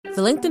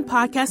The LinkedIn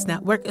Podcast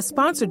Network is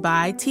sponsored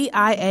by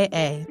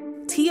TIAA.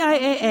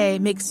 TIAA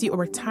makes you a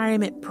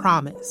retirement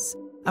promise,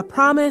 a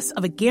promise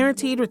of a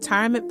guaranteed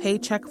retirement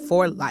paycheck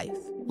for life.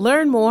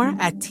 Learn more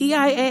at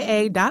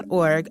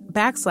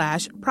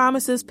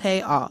TIAA.org/promises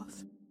pay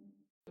off.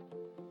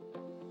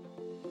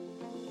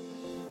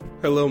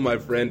 Hello, my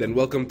friend, and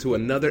welcome to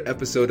another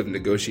episode of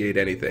Negotiate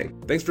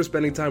Anything. Thanks for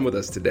spending time with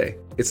us today.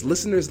 It's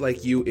listeners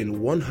like you in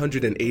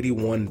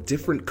 181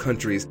 different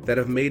countries that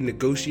have made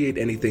Negotiate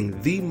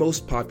Anything the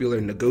most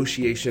popular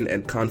negotiation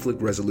and conflict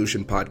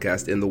resolution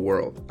podcast in the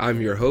world.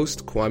 I'm your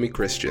host, Kwame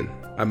Christian.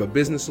 I'm a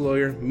business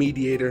lawyer,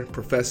 mediator,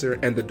 professor,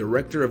 and the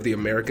director of the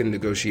American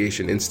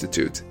Negotiation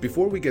Institute.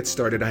 Before we get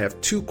started, I have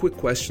two quick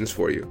questions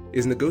for you.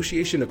 Is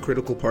negotiation a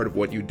critical part of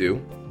what you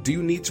do? Do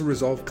you need to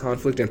resolve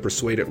conflict and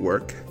persuade at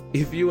work?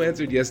 If you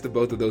answered yes to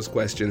both of those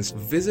questions,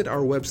 visit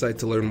our website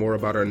to learn more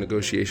about our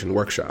negotiation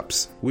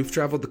workshops. We've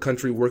traveled the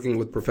country working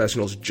with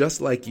professionals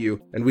just like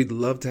you, and we'd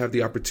love to have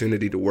the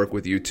opportunity to work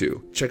with you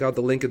too. Check out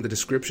the link in the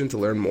description to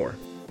learn more.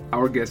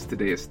 Our guest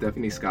today is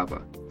Stephanie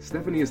Scapa.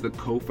 Stephanie is the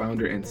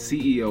co-founder and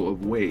CEO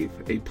of Wave,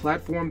 a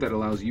platform that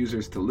allows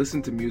users to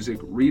listen to music,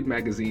 read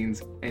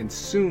magazines, and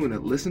soon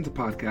listen to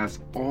podcasts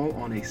all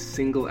on a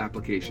single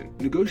application.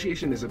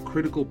 Negotiation is a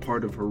critical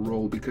part of her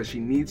role because she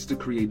needs to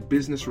create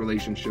business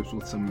relationships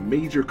with some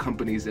major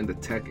companies in the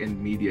tech and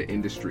media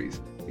industries.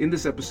 In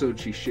this episode,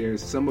 she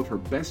shares some of her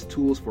best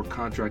tools for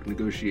contract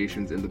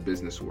negotiations in the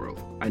business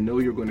world. I know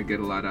you're going to get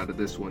a lot out of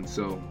this one,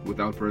 so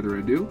without further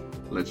ado,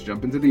 let's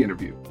jump into the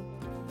interview.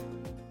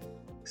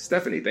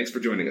 Stephanie, thanks for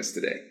joining us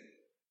today.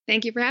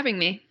 Thank you for having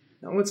me.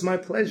 Oh, it's my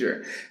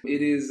pleasure.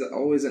 It is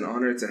always an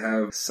honor to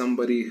have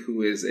somebody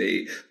who is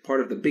a part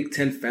of the Big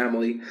Ten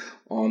family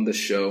on the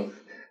show.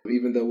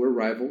 Even though we're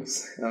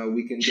rivals,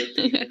 we can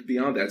get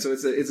beyond that. So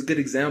it's a good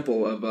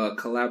example of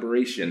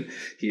collaboration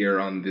here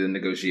on the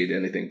Negotiate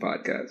Anything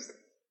podcast.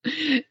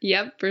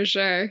 Yep, for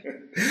sure.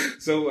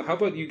 So how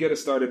about you get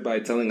us started by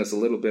telling us a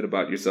little bit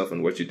about yourself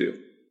and what you do?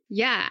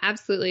 Yeah,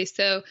 absolutely.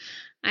 So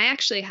I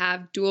actually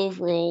have dual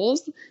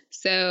roles.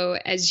 So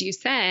as you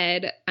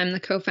said, I'm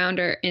the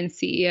co-founder and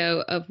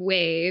CEO of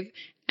Wave.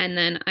 And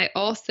then I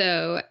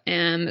also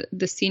am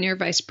the senior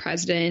vice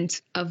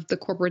president of the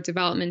corporate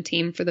development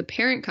team for the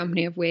parent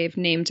company of Wave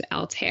named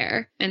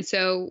Altair. And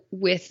so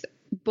with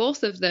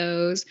both of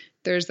those,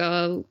 there's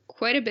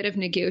quite a bit of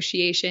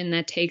negotiation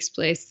that takes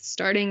place.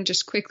 Starting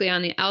just quickly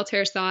on the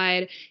Altair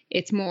side,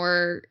 it's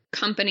more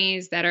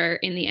companies that are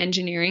in the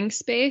engineering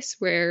space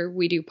where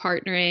we do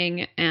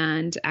partnering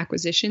and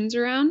acquisitions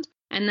around.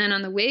 And then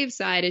on the Wave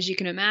side, as you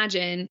can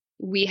imagine,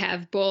 we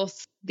have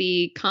both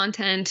the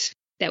content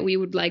that we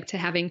would like to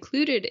have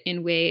included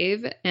in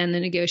Wave and the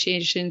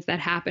negotiations that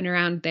happen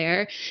around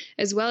there,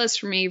 as well as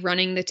for me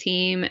running the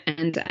team.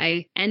 And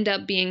I end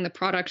up being the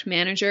product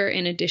manager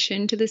in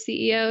addition to the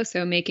CEO.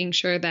 So making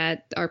sure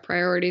that our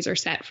priorities are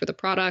set for the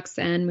products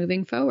and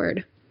moving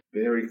forward.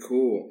 Very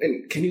cool.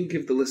 And can you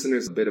give the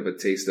listeners a bit of a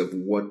taste of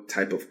what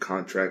type of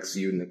contracts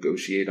you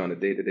negotiate on a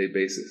day-to-day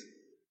basis?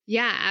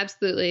 Yeah,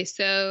 absolutely.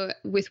 So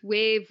with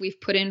Wave, we've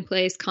put in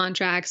place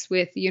contracts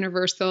with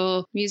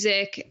Universal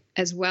Music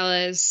as well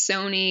as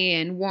Sony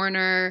and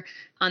Warner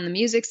on the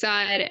music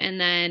side. And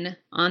then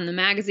on the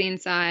magazine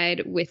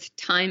side with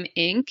Time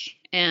Inc.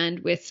 and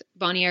with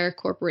Bonnier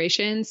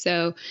Corporation.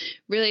 So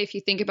really, if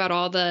you think about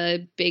all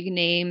the big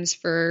names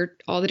for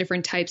all the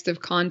different types of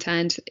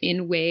content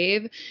in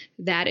Wave,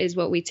 that is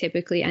what we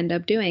typically end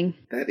up doing.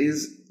 That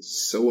is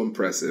so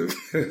impressive.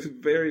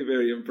 Very,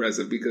 very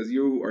impressive, because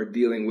you are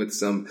dealing with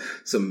some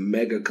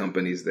mega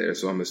companies there.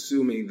 So I'm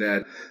assuming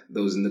that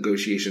those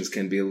negotiations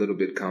can be a little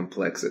bit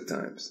complex at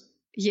times.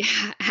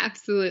 Yeah,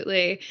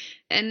 absolutely.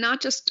 And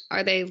not just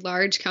are they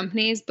large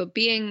companies, but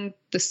being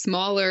the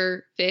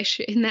smaller fish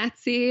in that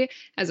sea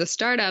as a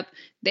startup,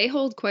 they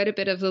hold quite a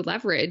bit of the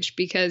leverage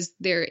because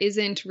there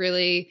isn't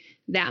really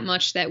that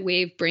much that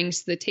Wave brings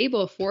to the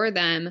table for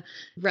them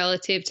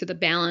relative to the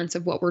balance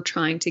of what we're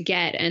trying to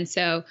get. And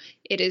so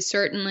it is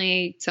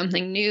certainly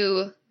something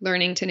new,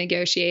 learning to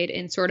negotiate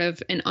in sort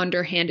of an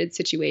underhanded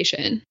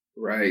situation.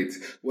 Right.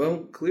 Well,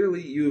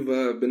 clearly you've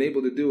been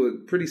able to do a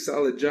pretty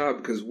solid job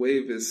because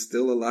Wave is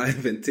still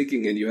alive and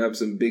ticking, and you have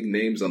some big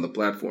names on the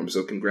platform.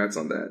 So congrats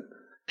on that.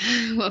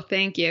 Well,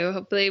 thank you.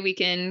 Hopefully we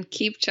can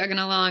keep chugging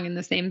along in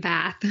the same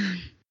path.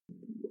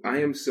 I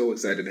am so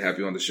excited to have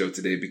you on the show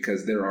today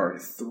because there are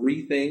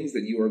 3 things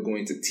that you are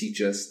going to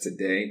teach us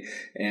today,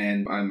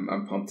 and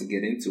I'm pumped to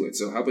get into it.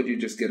 So how about you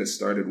just get us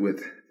started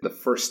with the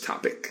first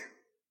topic?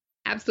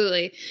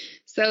 Absolutely.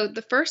 So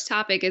the first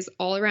topic is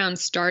all around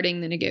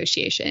starting the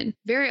negotiation.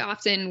 Very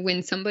often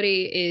when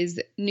somebody is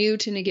new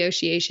to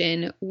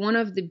negotiation, one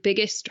of the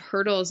biggest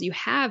hurdles you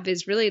have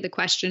is really the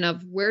question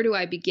of where do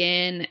I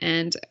begin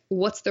and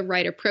what's the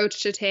right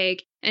approach to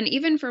take? And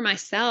even for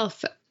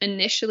myself,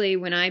 initially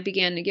when I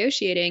began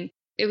negotiating,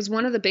 it was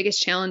one of the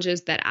biggest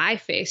challenges that I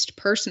faced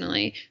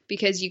personally,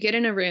 because you get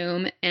in a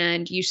room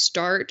and you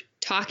start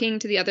talking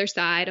to the other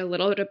side a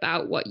little bit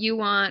about what you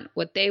want,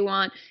 what they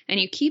want, and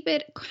you keep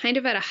it kind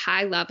of at a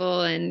high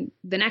level. And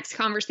the next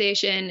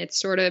conversation, it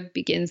sort of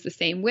begins the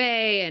same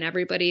way and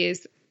everybody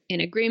is in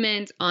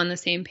agreement on the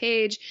same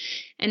page.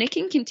 And it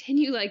can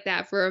continue like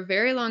that for a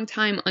very long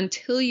time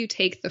until you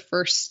take the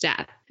first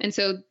step. And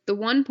so the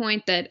one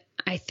point that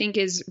I think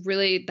is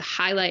really the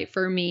highlight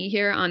for me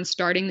here on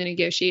starting the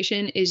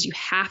negotiation is you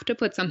have to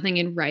put something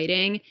in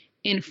writing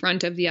in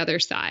front of the other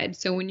side.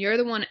 So when you're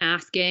the one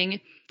asking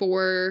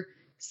for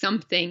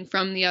something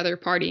from the other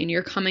party and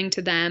you're coming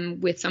to them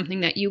with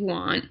something that you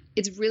want,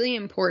 it's really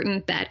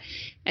important that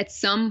at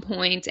some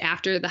point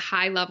after the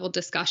high level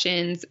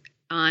discussions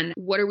on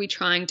what are we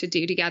trying to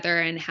do together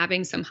and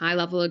having some high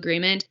level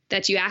agreement,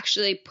 that you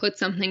actually put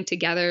something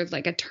together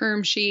like a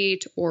term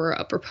sheet or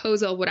a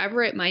proposal,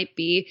 whatever it might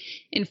be,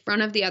 in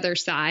front of the other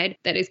side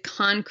that is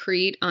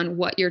concrete on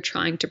what you're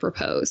trying to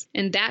propose.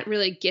 And that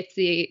really gets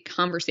the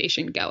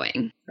conversation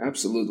going.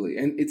 Absolutely.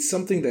 And it's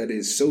something that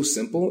is so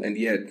simple and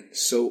yet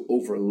so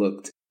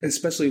overlooked,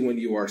 especially when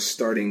you are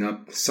starting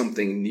up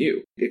something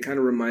new. It kind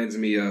of reminds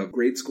me of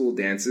grade school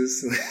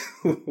dances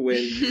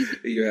when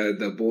you had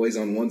the boys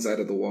on one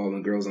side of the wall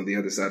and girls on the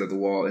other side of the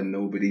wall and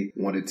nobody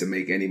wanted to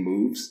make any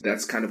moves.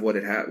 That's kind of what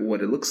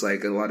it looks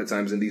like a lot of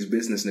times in these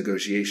business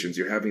negotiations.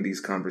 You're having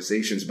these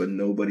conversations, but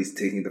nobody's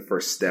taking the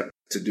first step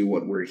to do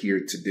what we're here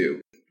to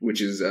do,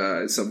 which is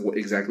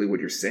exactly what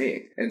you're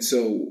saying. And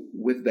so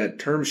with that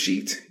term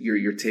sheet,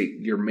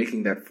 you're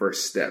making that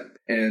first step.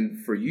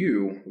 And for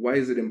you, why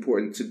is it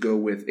important to go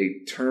with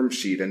a term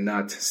sheet and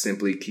not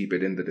simply keep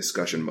it in the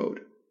discussion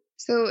mode?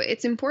 So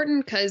it's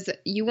important because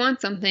you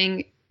want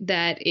something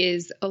that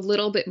is a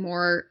little bit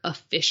more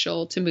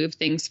official to move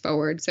things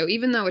forward. So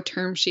even though a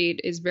term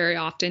sheet is very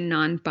often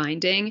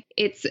non-binding,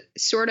 it's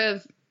sort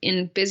of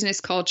in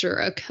business culture,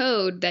 a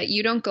code that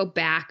you don't go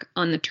back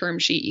on the term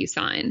sheet you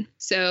sign.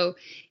 So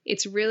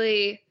it's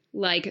really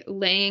like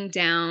laying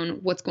down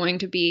what's going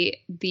to be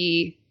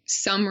the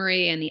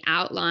summary and the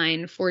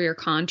outline for your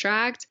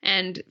contract.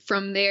 And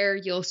from there,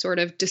 you'll sort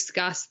of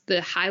discuss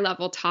the high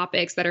level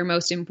topics that are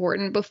most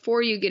important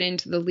before you get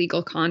into the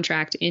legal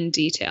contract in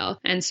detail.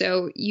 And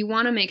so you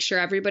want to make sure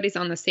everybody's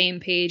on the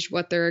same page,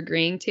 what they're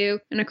agreeing to.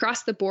 And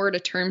across the board, a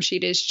term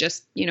sheet is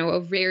just, a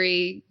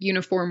very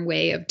uniform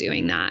way of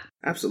doing that.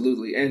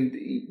 Absolutely. And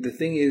the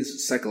thing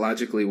is,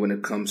 psychologically, when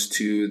it comes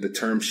to the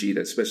term sheet,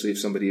 especially if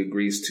somebody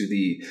agrees to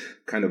the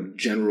kind of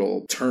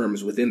general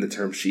terms within the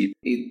term sheet,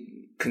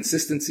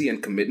 consistency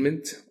and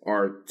commitment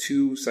are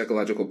two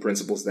psychological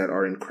principles that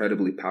are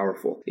incredibly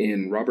powerful.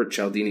 In Robert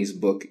Cialdini's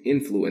book,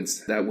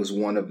 Influence, that was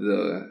one of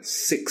the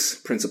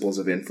 6 principles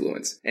of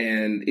influence.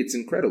 And it's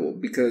incredible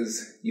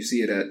because you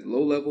see it at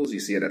low levels, you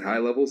see it at high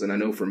levels. And I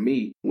know for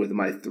me, with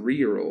my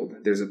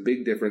 3-year-old, there's a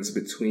big difference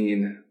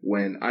between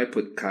when I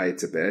put Kai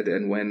to bed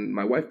and when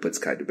my wife puts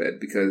Kai to bed.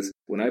 Because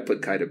when I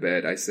put Kai to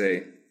bed, I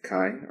say,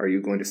 Kai, are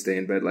you going to stay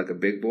in bed like a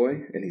big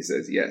boy? And he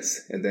says,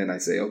 yes. And then I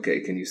say,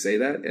 okay, can you say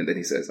that? And then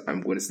he says, I'm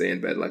going to stay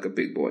in bed like a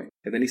big boy.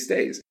 And then he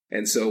stays.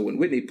 And so when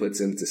Whitney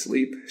puts him to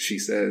sleep, she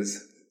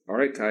says, all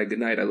right, Kai, good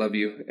night, I love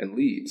you, and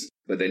leaves.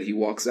 But then he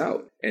walks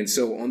out. And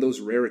so on those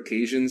rare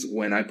occasions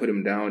when I put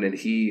him down and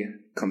he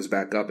comes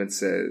back up and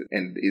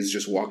is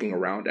just walking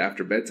around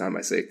after bedtime,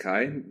 I say,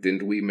 Kai,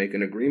 didn't we make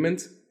an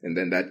agreement? And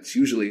then that's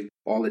usually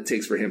all it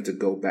takes for him to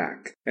go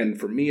back. And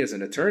for me as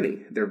an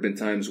attorney, there have been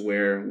times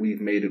where we've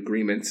made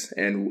agreements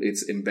and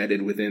it's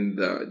embedded within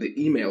the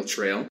email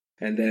trail.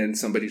 And then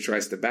somebody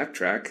tries to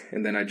backtrack,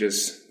 and then I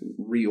just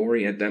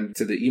reorient them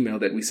to the email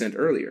that we sent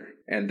earlier.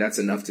 And that's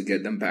enough to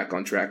get them back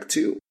on track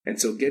too.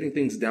 And so getting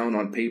things down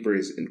on paper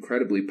is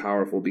incredibly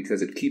powerful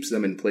because it keeps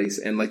them in place.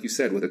 And like you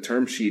said, with a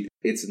term sheet,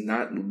 it's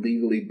not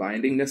legally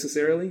binding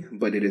necessarily,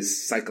 but it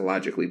is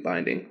psychologically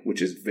binding,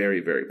 which is very,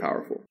 very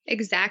powerful.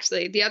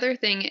 Exactly. The other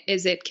thing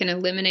is it can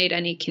eliminate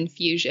any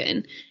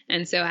confusion.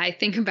 And so I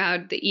think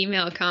about the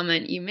email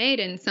comment you made,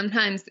 and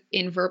sometimes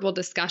in verbal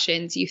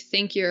discussions, you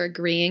think you're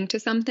agreeing to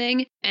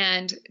something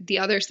and the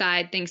other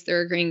side thinks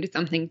they're agreeing to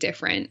something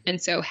different.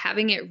 And so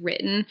having it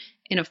written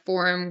in a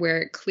form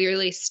where it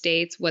clearly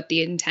states what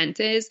the intent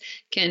is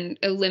can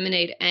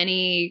eliminate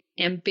any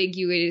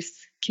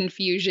ambiguous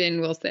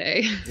confusion, we'll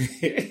say.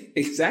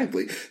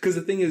 Exactly. Because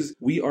the thing is,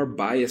 we are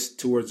biased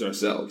towards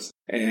ourselves.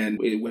 And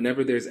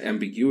whenever there's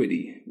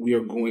ambiguity, we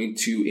are going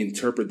to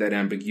interpret that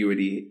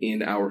ambiguity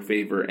in our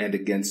favor and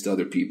against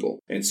other people.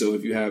 And so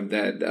if you have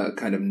that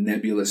kind of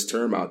nebulous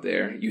term out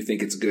there, you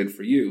think it's good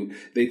for you,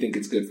 they think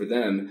it's good for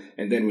them.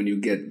 And then when you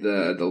get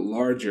the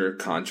larger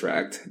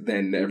contract,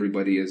 then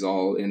everybody is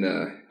all in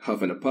a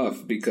huff and a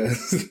puff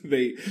because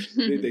they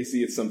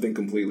see it's something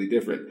completely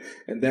different.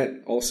 And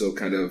that also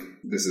kind of,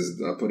 this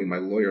is putting my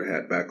lawyer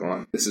hat back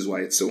on. This is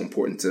why it's so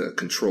important to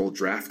control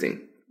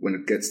drafting. When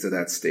it gets to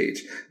that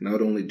stage,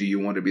 not only do you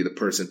want to be the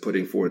person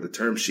putting forward the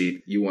term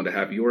sheet, you want to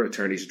have your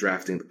attorneys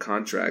drafting the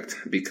contract,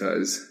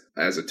 because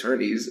as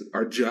attorneys,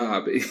 our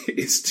job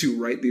is to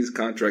write these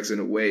contracts in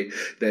a way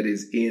that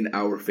is in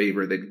our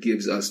favor, that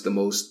gives us the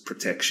most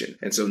protection.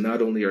 And so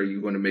not only are you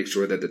going to make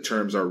sure that the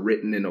terms are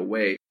written in a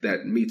way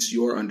that meets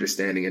your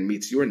understanding and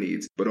meets your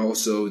needs, but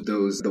also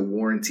the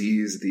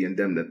warranties, the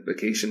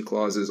indemnification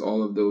clauses,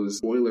 all of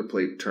those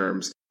boilerplate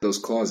terms, those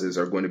clauses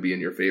are going to be in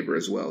your favor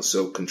as well.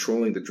 So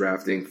controlling the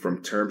drafting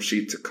from term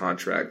sheet to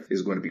contract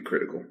is going to be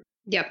critical.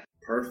 Yep.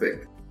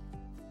 Perfect.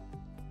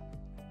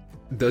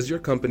 Does your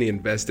company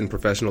invest in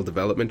professional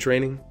development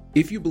training?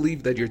 If you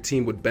believe that your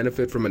team would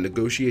benefit from a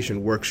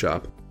negotiation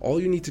workshop,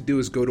 all you need to do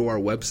is go to our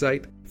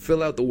website,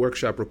 fill out the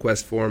workshop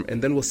request form,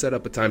 and then we'll set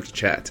up a time to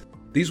chat.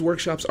 These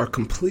workshops are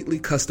completely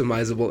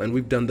customizable, and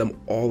we've done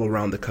them all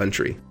around the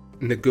country.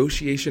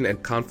 Negotiation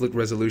and conflict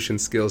resolution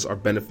skills are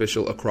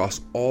beneficial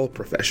across all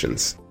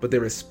professions, but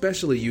they're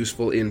especially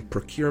useful in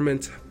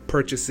procurement,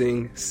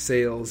 purchasing,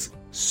 sales,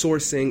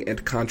 sourcing,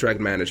 and contract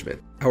management.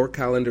 Our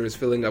calendar is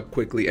filling up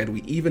quickly, and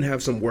we even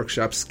have some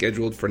workshops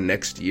scheduled for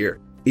next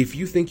year. If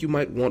you think you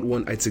might want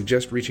one, I'd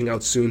suggest reaching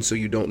out soon so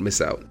you don't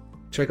miss out.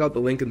 Check out the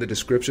link in the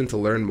description to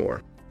learn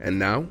more. And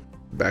now,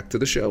 back to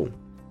the show.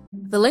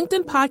 The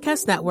LinkedIn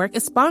Podcast Network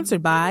is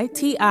sponsored by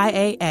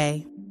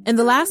TIAA. In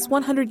the last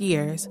 100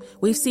 years,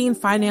 we've seen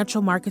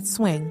financial markets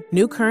swing,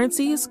 new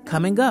currencies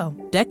come and go,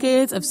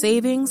 decades of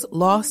savings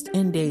lost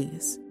in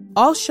days,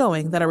 all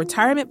showing that a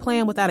retirement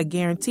plan without a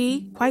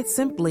guarantee, quite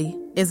simply,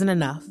 isn't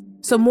enough.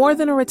 So more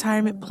than a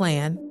retirement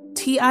plan,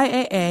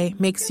 TIAA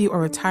makes you a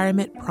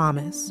retirement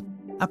promise.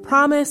 A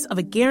promise of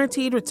a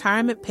guaranteed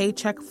retirement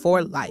paycheck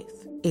for life.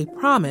 A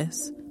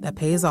promise that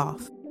pays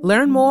off.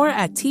 Learn more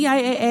at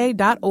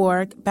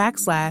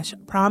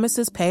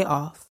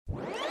TIAA.org/promisespayoff.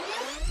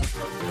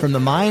 From the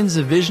minds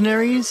of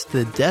visionaries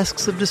to the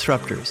desks of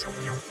disruptors,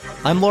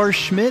 I'm Lars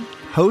Schmidt,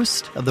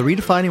 host of the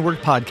Redefining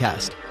Work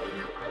podcast.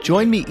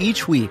 Join me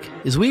each week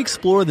as we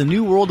explore the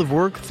new world of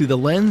work through the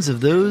lens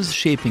of those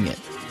shaping it.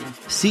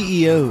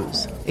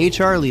 CEOs,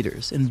 HR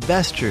leaders,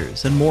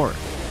 investors, and more.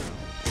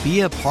 Be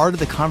a part of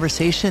the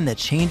conversation that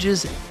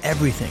changes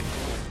everything.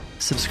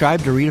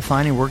 Subscribe to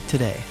Redefining Work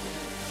today.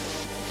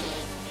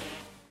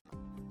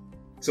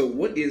 So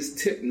what is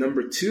tip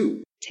number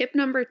 2? Tip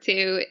number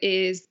 2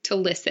 is to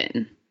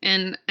listen.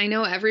 And I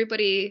know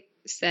everybody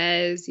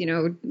says,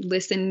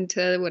 listen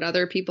to what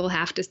other people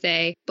have to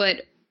say,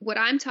 but what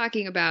I'm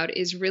talking about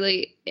is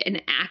really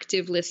an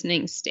active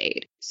listening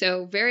state.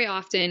 So very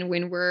often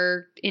when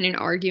we're in an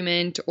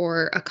argument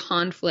or a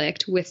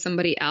conflict with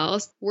somebody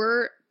else,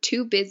 we're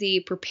too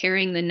busy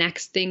preparing the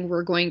next thing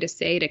we're going to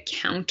say to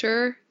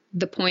counter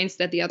the points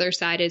that the other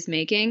side is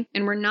making,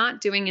 and we're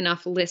not doing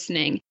enough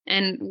listening.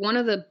 And one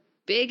of the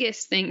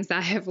biggest things I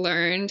have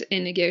learned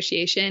in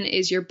negotiation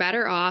is you're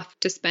better off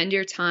to spend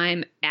your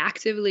time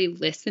actively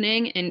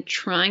listening and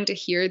trying to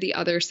hear the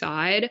other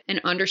side and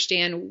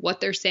understand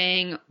what they're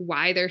saying,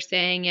 why they're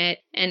saying it,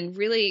 and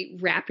really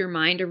wrap your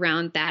mind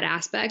around that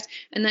aspect,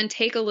 and then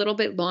take a little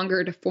bit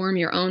longer to form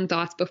your own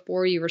thoughts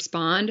before you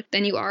respond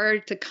than you are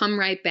to come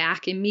right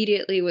back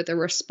immediately with a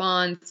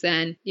response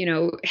and,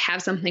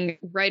 have something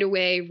right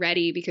away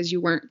ready because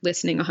you weren't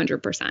listening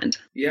 100%.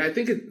 Yeah, I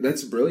think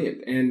that's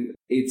brilliant. And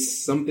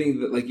it's something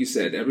that, like you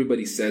said,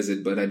 everybody says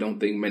it, but I don't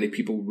think many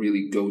people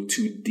really go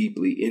too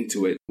deeply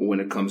into it when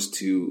it comes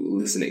to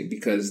listening,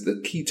 because the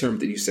key term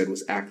that you said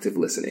was active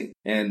listening.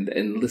 And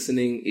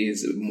listening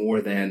is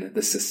more than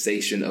the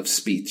cessation of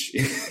speech.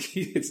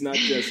 It's not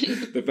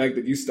just the fact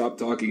that you stop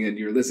talking and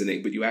you're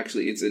listening, but you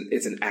actually, it's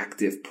an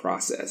active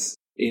process.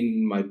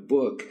 In my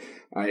book,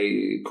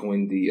 I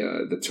coined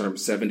the term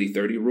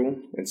 70-30 rule.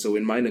 And so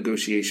in my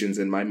negotiations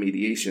and my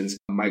mediations,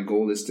 my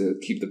goal is to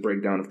keep the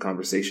breakdown of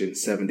conversation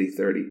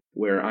 70-30,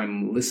 where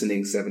I'm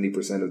listening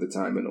 70% of the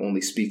time and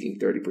only speaking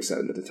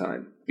 30% of the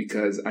time.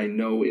 Because I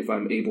know if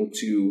I'm able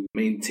to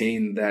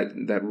maintain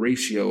that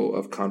ratio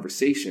of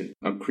conversation,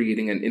 I'm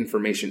creating an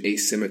information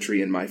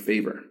asymmetry in my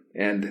favor.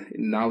 And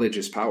knowledge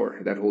is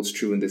power. That holds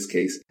true in this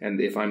case.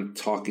 And if I'm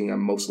talking,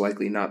 I'm most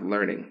likely not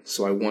learning.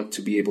 So I want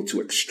to be able to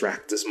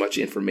extract as much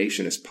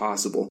information as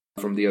possible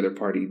from the other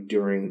party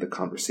during the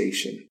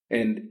conversation.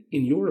 And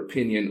in your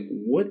opinion,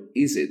 what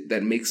is it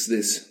that makes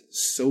this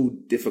so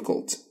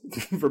difficult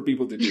for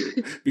people to do?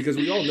 Because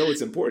we all know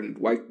it's important.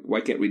 Why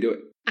can't we do it?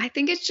 I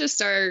think it's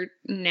just our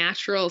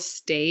natural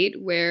state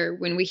where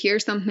when we hear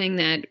something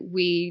that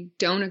we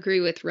don't agree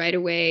with right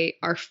away,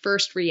 our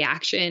first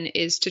reaction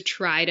is to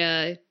try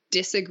to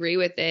disagree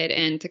with it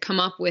and to come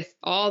up with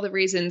all the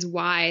reasons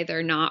why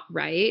they're not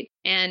right.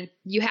 And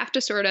you have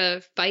to sort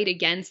of fight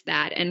against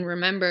that and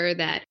remember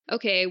that,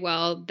 okay,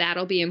 well,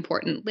 that'll be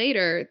important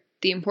later.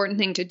 The important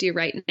thing to do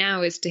right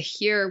now is to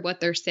hear what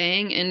they're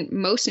saying. And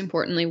most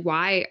importantly,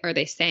 why are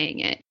they saying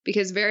it?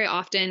 Because very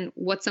often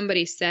what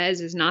somebody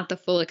says is not the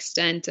full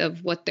extent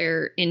of what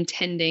they're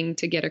intending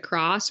to get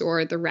across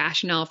or the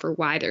rationale for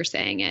why they're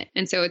saying it.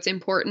 And so it's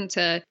important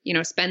to,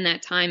 spend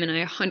that time. And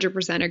I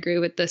 100% agree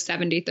with the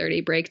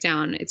 70-30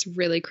 breakdown. It's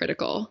really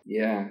critical.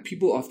 Yeah.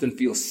 People often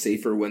feel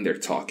safer when they're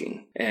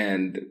talking.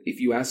 And if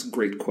you ask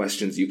great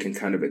questions, you can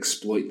kind of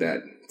exploit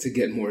that to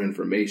get more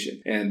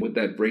information. And with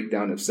that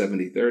breakdown of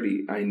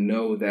 70-30, I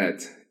know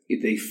that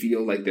they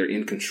feel like they're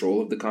in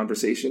control of the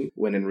conversation,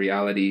 when in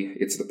reality,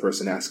 it's the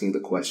person asking the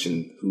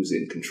question who's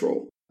in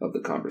control of the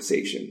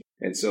conversation.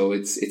 And so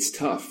it's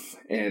tough,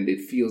 and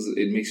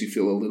it makes you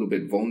feel a little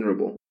bit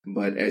vulnerable.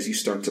 But as you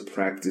start to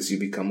practice, you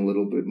become a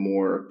little bit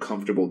more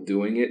comfortable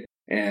doing it.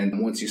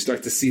 And once you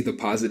start to see the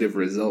positive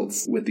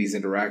results with these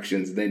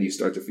interactions, then you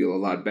start to feel a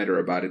lot better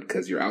about it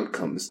because your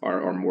outcomes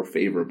are more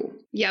favorable.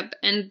 Yep.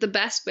 And the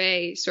best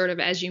way, sort of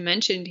as you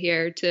mentioned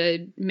here,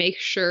 to make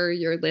sure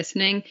you're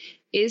listening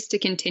is to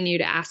continue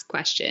to ask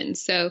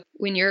questions. So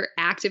when you're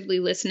actively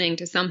listening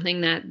to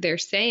something that they're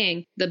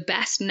saying, the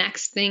best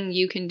next thing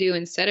you can do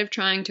instead of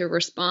trying to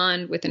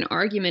respond with an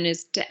argument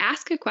is to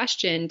ask a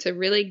question, to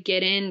really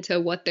get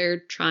into what they're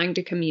trying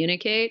to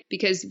communicate.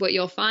 Because what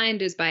you'll find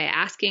is by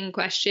asking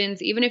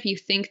questions, even if you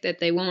think that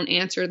they won't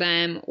answer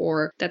them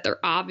or that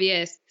they're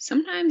obvious,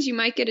 sometimes you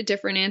might get a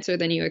different answer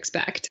than you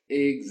expect.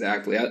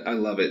 Exactly. I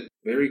love it.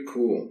 Very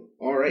cool.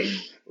 All right,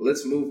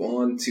 let's move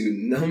on to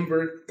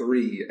number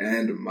 3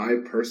 and my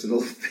personal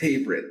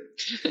favorite.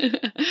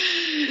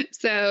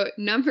 So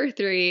number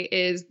 3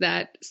 is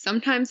that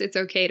sometimes it's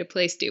okay to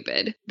play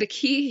stupid. The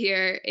key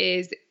here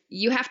is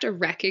you have to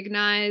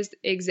recognize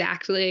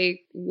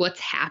exactly what's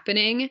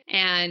happening.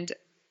 And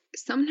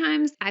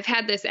sometimes I've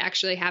had this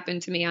actually happen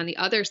to me on the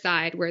other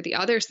side, where the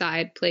other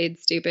side played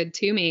stupid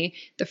to me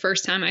the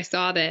first time I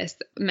saw this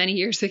many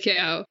years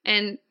ago.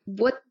 And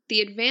what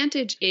the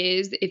advantage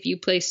is if you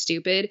play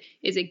stupid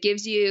is it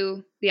gives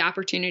you the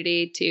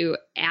opportunity to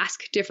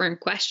ask different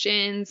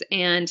questions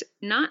and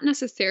not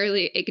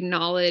necessarily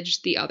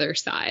acknowledge the other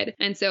side.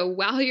 And so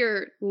while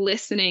you're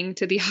listening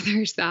to the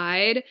other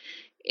side,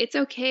 it's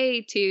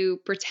okay to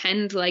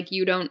pretend like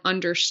you don't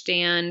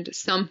understand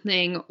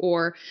something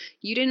or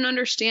you didn't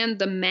understand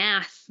the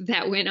math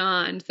that went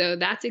on. So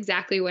that's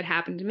exactly what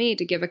happened to me.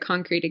 To give a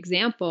concrete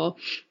example,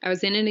 I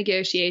was in a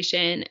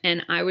negotiation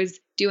and I was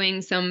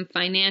doing some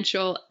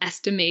financial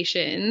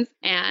estimations,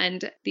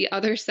 and the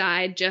other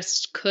side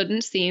just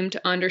couldn't seem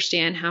to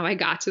understand how I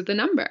got to the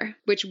number,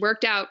 which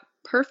worked out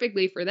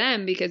perfectly for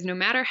them because no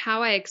matter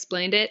how I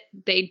explained it,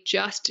 they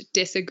just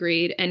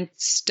disagreed and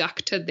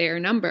stuck to their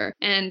number.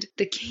 And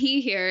the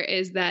key here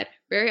is that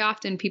very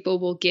often people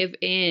will give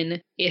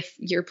in if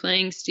you're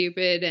playing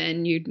stupid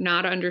and you're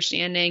not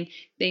understanding.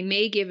 They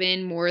may give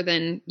in more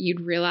than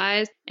you'd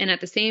realize. And at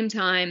the same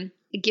time,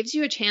 it gives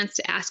you a chance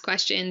to ask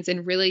questions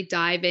and really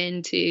dive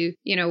into,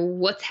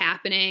 what's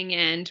happening,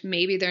 and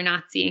maybe they're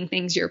not seeing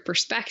things your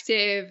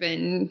perspective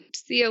and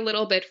see a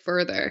little bit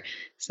further.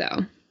 So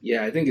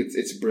yeah, I think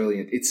it's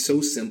brilliant. It's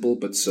so simple,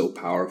 but so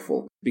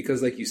powerful.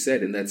 Because like you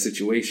said, in that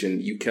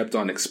situation, you kept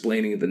on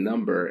explaining the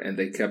number and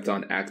they kept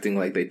on acting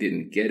like they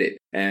didn't get it.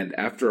 And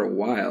after a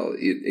while,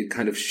 it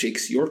kind of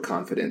shakes your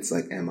confidence.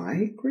 Like, am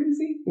I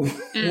crazy?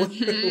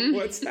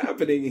 What's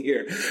happening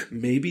here?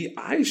 Maybe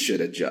I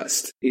should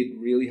adjust. It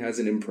really has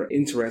an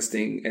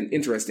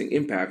interesting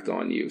impact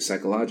on you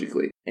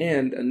psychologically.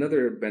 And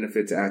another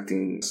benefit to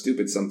acting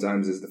stupid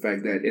sometimes is the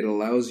fact that it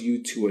allows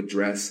you to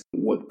address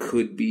what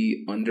could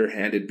be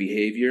underhanded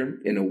behavior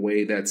in a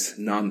way that's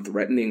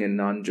non-threatening and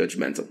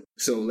non-judgmental.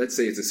 So let's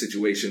say it's a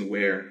situation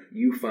where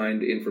you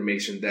find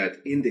information that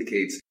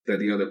indicates that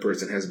the other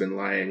person has been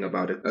lying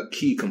about a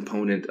key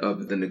component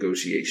of the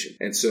negotiation.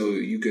 And so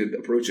you could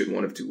approach it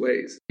one of two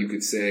ways. You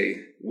could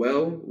say,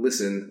 well,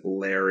 listen,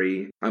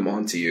 Larry, I'm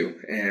onto you,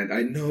 and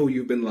I know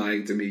you've been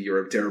lying to me.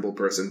 You're a terrible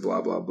person,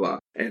 blah, blah, blah.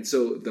 And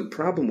so the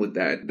problem with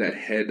that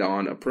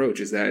head-on approach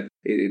is that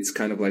it's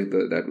kind of like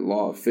that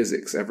law of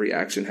physics. Every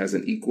action has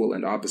an equal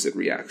and opposite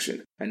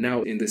reaction. And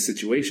now in this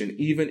situation,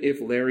 even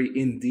if Larry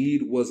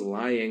indeed was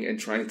lying and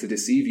trying to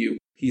deceive you,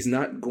 he's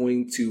not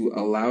going to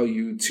allow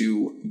you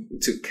to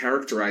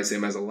characterize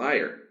him as a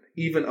liar.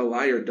 Even a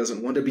liar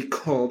doesn't want to be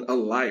called a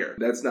liar.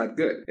 That's not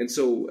good. And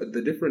so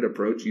the different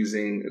approach,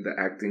 using the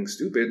acting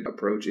stupid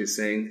approach, is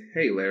saying,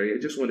 hey, Larry, I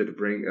just wanted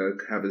to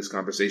have this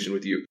conversation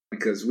with you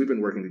because we've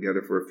been working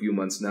together for a few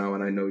months now,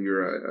 and I know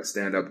you're a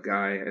stand-up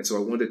guy. And so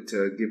I wanted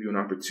to give you an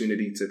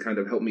opportunity to kind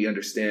of help me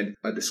understand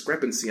a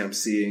discrepancy I'm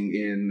seeing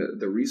in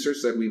the research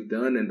that we've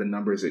done and the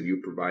numbers that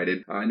you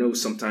provided. I know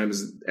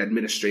sometimes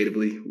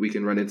administratively we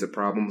can run into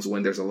problems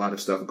when there's a lot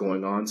of stuff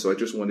going on. So I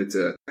just wanted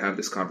to have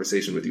this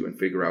conversation with you and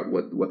figure out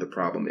what the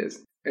problem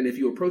is. And if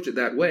you approach it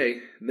that way,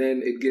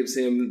 then it gives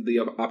him the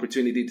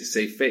opportunity to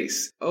say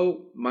face,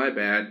 oh, my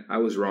bad, I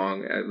was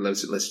wrong,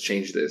 let's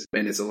change this.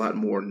 And it's a lot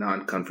more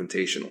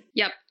non-confrontational.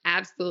 Yep,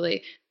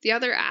 absolutely. The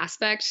other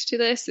aspect to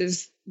this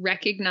is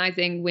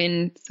recognizing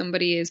when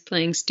somebody is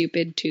playing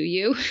stupid to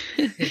you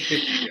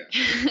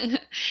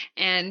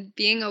and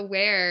being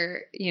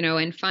aware,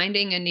 and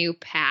finding a new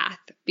path,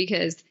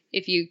 because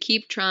if you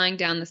keep trying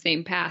down the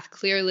same path,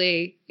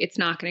 clearly it's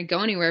not going to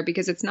go anywhere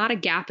because it's not a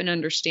gap in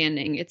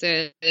understanding. It's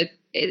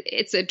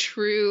a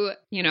true,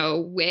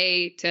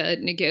 way to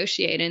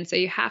negotiate. And so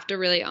you have to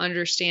really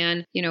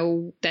understand,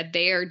 that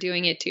they are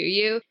doing it to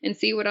you and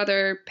see what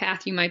other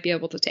path you might be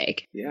able to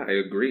take. Yeah, I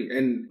agree.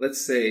 And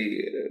let's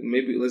say,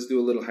 maybe let's do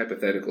a little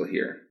hypothetical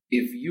here.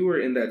 If you were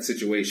in that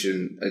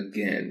situation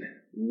again,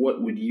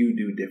 what would you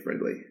do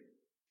differently?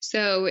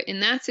 So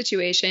in that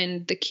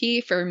situation, the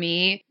key for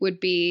me would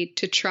be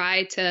to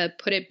try to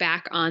put it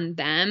back on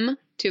them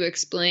to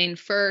explain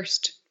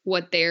first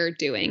what they're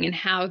doing and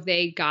how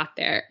they got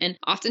there. And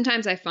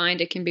oftentimes I find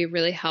it can be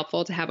really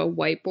helpful to have a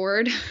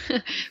whiteboard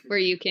where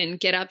you can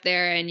get up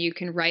there and you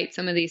can write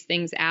some of these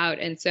things out.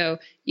 And so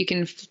you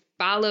can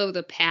follow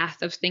the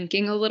path of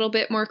thinking a little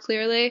bit more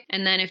clearly.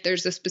 And then if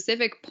there's a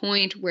specific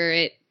point where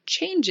it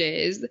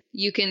changes,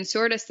 you can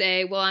sort of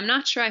say, well, I'm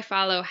not sure I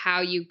follow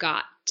how you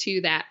got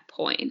to that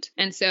point.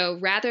 And so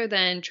rather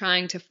than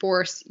trying to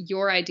force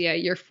your idea,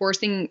 you're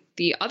forcing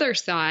the other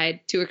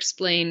side to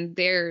explain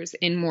theirs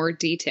in more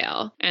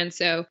detail. And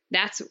so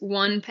that's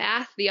one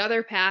path. The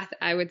other path,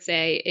 I would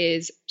say,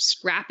 is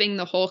scrapping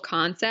the whole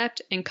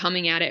concept and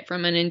coming at it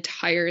from an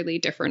entirely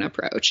different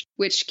approach,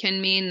 which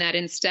can mean that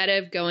instead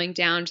of going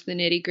down to the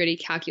nitty-gritty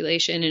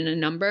calculation in a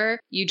number,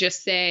 you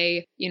just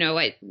say,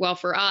 well,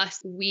 for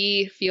us,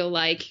 we feel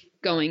like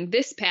going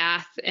this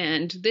path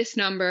and this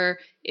number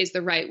is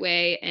the right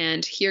way.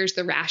 And here's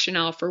the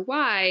rationale for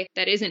why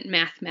that isn't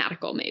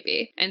mathematical,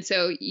 maybe. And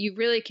so you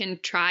really can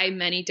try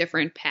many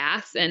different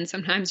paths, and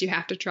sometimes you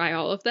have to try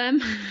all of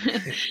them.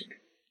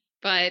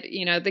 But,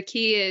 the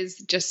key is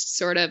just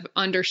sort of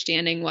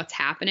understanding what's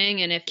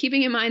happening. And if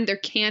keeping in mind, there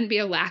can be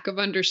a lack of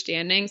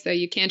understanding. So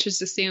you can't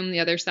just assume the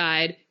other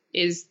side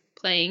is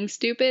playing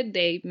stupid.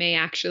 They may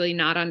actually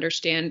not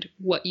understand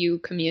what you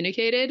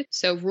communicated.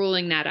 So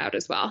ruling that out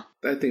as well.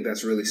 I think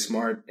that's really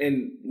smart.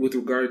 And with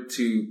regard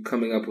to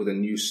coming up with a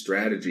new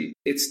strategy,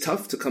 it's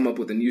tough to come up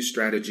with a new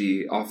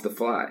strategy off the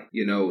fly,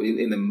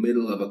 in the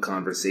middle of a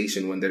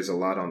conversation when there's a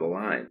lot on the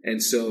line.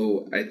 And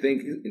so I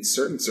think in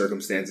certain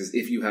circumstances,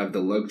 if you have the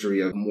luxury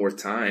of more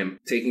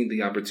time, taking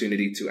the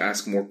opportunity to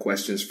ask more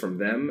questions from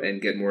them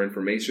and get more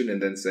information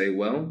and then say,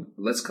 well,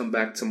 let's come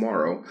back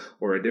tomorrow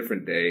or a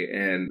different day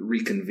and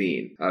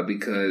reconvene,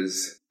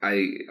 because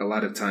a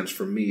lot of times,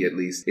 for me at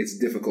least, it's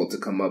difficult to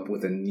come up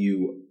with a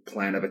new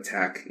plan of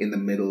attack in the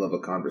middle of a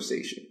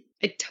conversation.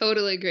 I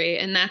totally agree.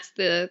 And that's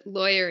the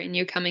lawyer in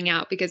you coming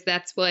out, because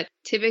that's what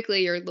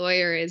typically your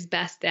lawyer is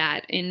best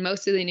at in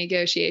most of the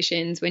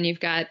negotiations. When you've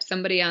got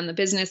somebody on the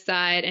business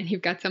side and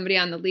you've got somebody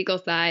on the legal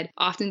side,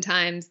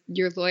 oftentimes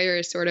your lawyer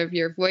is sort of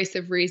your voice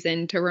of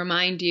reason to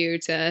remind you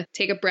to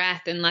take a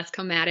breath and let's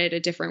come at it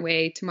a different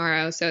way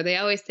tomorrow. So they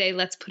always say,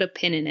 let's put a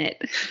pin in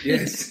it.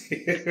 Yes.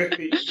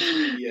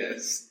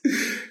 Yes.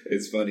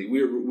 It's funny.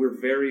 We're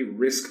very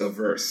risk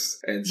averse.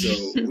 And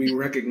so we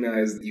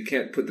recognize that you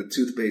can't put the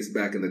toothpaste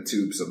back in the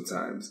tube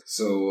sometimes.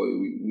 So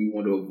we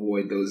want to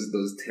avoid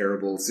those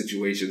terrible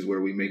situations where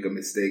we make a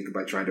mistake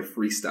by trying to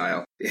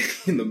freestyle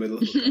in the middle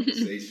of a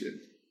conversation.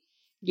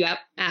 Yep,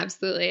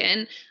 absolutely.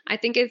 And I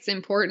think it's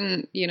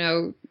important,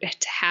 to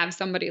have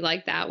somebody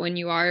like that when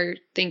you are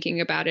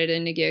thinking about it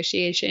in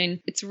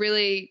negotiation. It's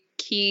really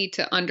key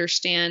to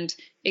understand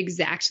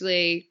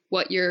exactly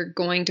what you're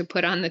going to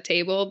put on the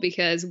table,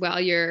 because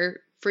while you're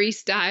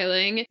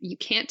freestyling, you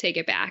can't take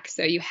it back.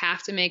 So you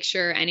have to make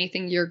sure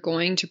anything you're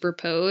going to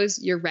propose,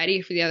 you're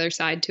ready for the other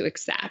side to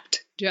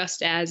accept,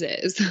 just as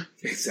is.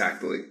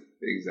 Exactly.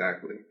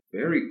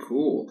 Very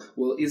cool.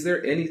 Well, is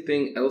there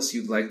anything else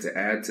you'd like to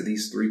add to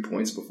these 3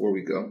 points before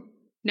we go?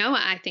 No,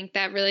 I think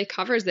that really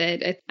covers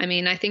it.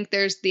 I think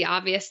there's the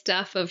obvious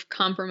stuff of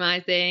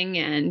compromising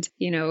and,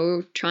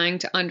 trying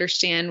to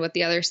understand what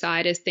the other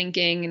side is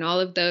thinking and all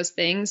of those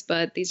things.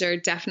 But these are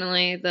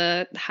definitely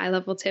the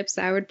high-level tips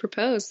I would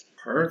propose.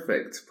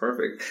 Perfect.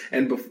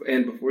 And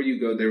before you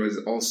go, there was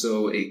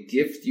also a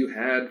gift you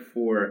had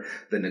for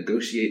the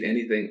Negotiate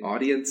Anything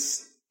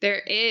audience. There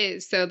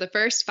is. So the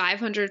first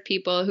 500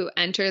 people who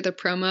enter the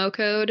promo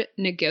code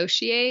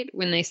NEGOTIATE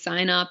when they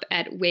sign up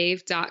at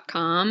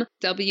wave.com,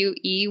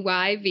 WEYV.com,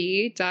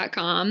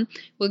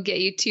 will get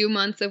you 2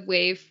 months of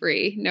Wave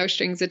free, no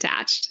strings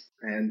attached.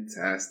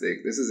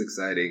 Fantastic. This is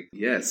exciting.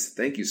 Yes.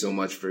 Thank you so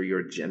much for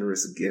your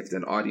generous gift.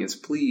 And audience,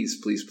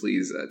 please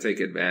take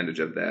advantage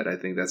of that. I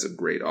think that's a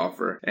great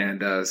offer.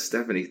 And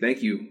Stephanie,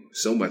 thank you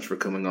so much for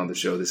coming on the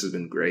show. This has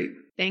been great.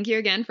 Thank you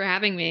again for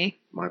having me.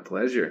 My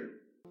pleasure.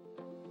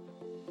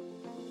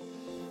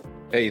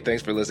 Hey,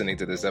 thanks for listening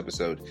to this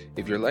episode.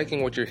 If you're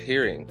liking what you're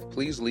hearing,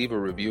 please leave a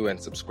review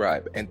and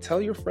subscribe, and tell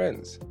your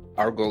friends.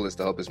 Our goal is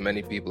to help as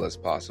many people as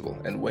possible,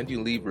 and when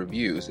you leave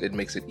reviews, it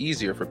makes it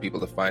easier for people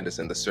to find us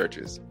in the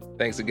searches.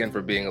 Thanks again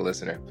for being a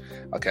listener.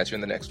 I'll catch you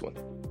in the next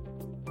one.